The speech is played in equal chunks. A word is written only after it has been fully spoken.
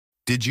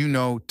Did you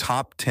know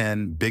top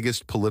 10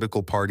 biggest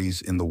political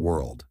parties in the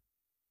world?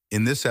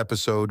 In this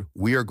episode,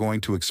 we are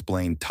going to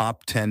explain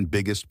top 10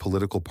 biggest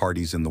political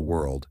parties in the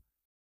world.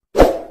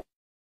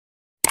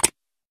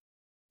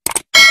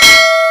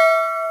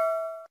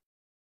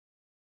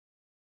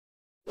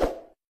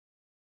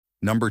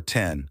 Number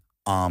 10,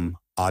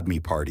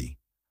 Admi Party.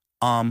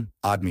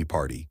 Admi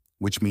Party,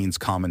 which means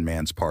Common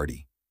Man's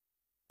Party.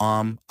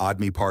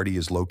 Admi Party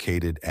is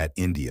located at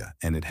India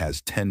and it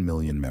has 10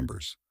 million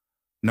members.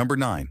 Number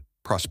 9,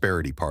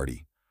 Prosperity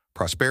Party.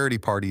 Prosperity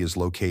Party is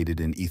located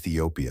in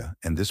Ethiopia,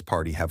 and this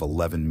party have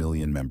 11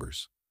 million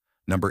members.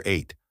 Number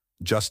 8,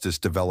 Justice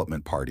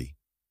Development Party.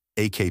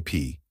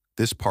 AKP.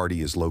 This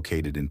party is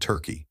located in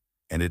Turkey,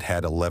 and it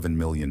had 11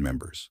 million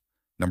members.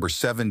 Number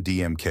 7,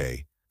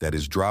 DMK, that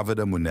is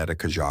Dravida Muneta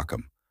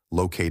Kazhakam,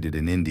 located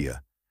in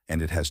India,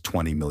 and it has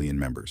 20 million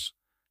members.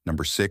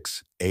 Number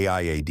 6,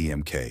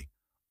 AIA-DMK,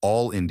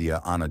 All India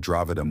Anna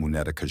Dravida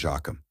Muneta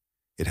Kazhakam.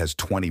 It has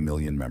 20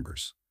 million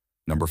members.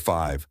 Number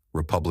 5,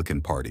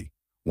 Republican Party,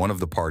 one of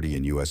the party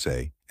in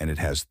USA, and it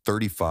has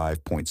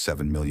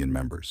 35.7 million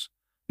members.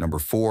 Number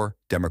 4,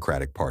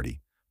 Democratic Party.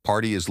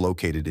 Party is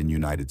located in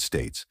United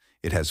States.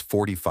 It has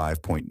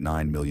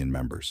 45.9 million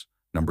members.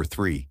 Number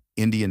 3,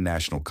 Indian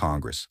National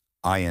Congress,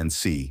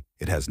 INC.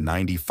 It has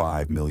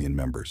 95 million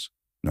members.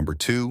 Number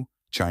 2,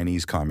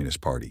 Chinese Communist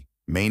Party,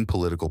 main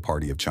political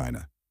party of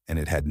China, and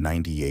it had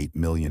 98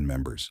 million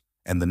members.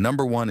 And the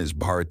number 1 is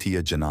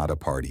Bharatiya Janata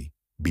Party,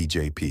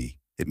 BJP.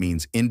 It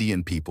means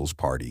Indian People's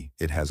Party.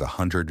 It has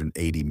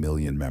 180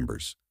 million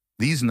members.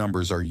 These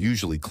numbers are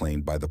usually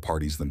claimed by the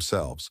parties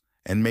themselves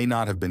and may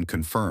not have been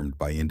confirmed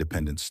by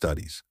independent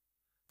studies.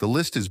 The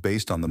list is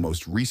based on the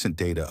most recent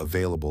data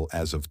available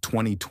as of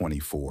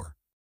 2024.